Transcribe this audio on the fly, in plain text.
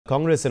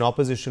Congress and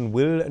opposition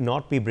will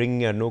not be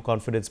bringing a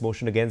no-confidence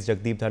motion against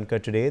Jagdeep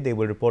Dhankhar today. They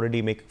will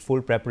reportedly make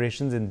full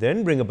preparations and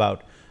then bring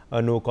about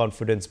a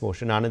no-confidence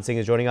motion. Anand Singh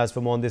is joining us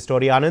for more on this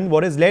story. Anand,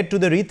 what has led to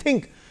the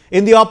rethink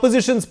in the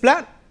opposition's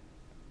plan?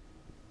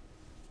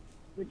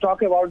 We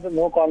talk about the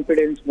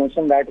no-confidence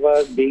motion that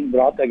was being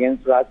brought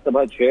against Rajya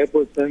Sabha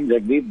Chairperson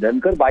Jagdeep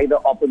Dhankhar by the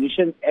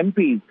opposition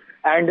MPs.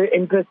 And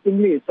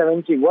interestingly,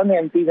 71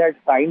 MPs had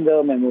signed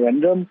the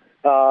memorandum,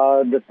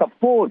 the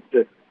support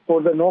for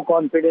the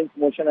no-confidence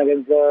motion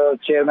against the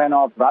chairman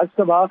of Rajya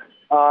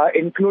Sabha,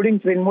 including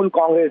Trinamool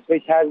Congress,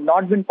 which has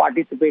not been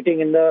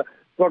participating in the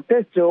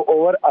protest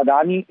over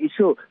Adani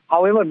issue.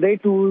 However, they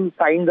too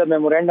signed the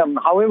memorandum.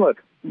 However,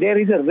 there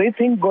is a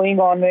rethink going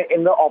on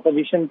in the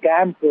opposition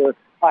camp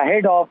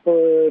ahead of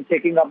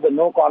taking up the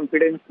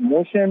no-confidence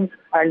motion,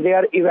 and they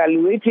are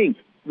evaluating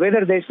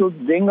whether they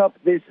should bring up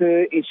this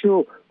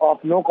issue of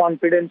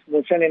no-confidence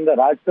motion in the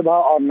Rajya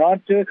Sabha or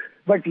not.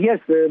 But yes,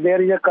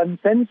 there is a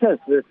consensus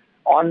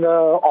on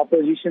the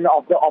opposition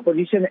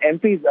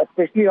MPs,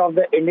 especially of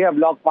the India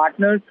bloc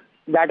partners,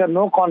 that a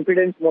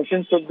no-confidence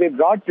motion should be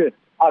brought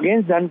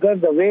against Dhankhar,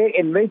 the way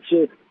in which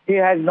he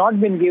has not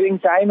been giving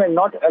time and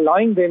not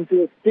allowing them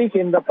to speak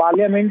in the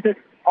parliament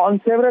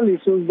on several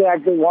issues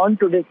that they want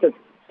to discuss.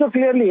 So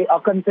clearly,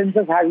 a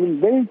consensus has been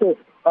built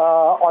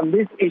on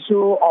this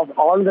issue of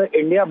all the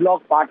India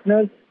bloc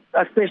partners,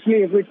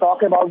 especially if we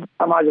talk about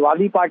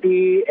Samajwadi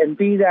Party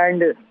MPs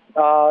and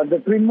the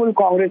Trinamool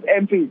Congress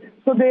MPs.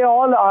 So they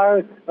all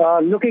are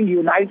looking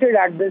united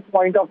at this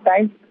point of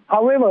time.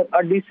 However,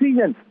 a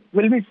decision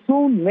will be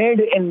soon made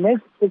in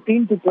next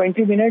 15 to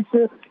 20 minutes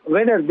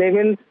whether they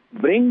will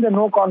bring the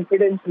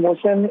no-confidence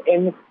motion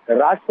in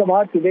Rajya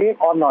Sabha today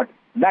or not.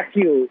 Back to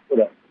you,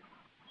 Sudha.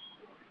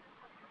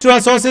 To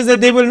our sources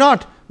that they will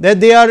not, that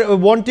they are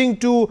wanting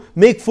to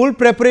make full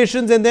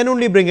preparations and then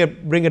only bring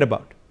it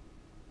about.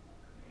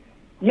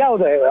 Yeah,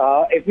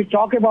 Uday, if we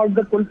talk about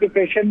the full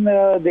preparation,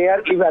 they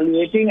are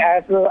evaluating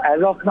as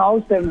of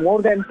now,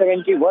 more than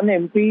 71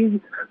 MPs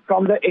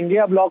from the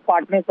India bloc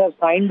partners have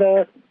signed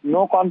the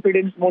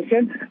no-confidence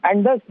motion,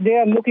 and thus they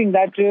are looking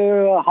at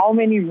how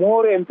many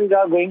more MPs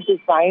are going to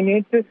sign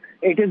it.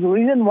 It is the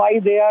reason why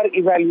they are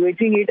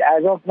evaluating it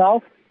as of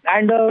now,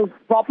 and a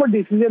proper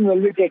decision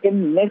will be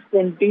taken next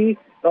 20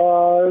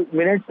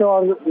 minutes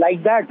or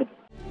like that.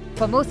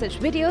 For more such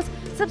videos,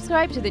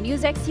 subscribe to the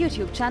Newsx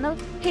YouTube channel,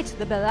 hit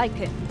the bell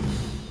icon.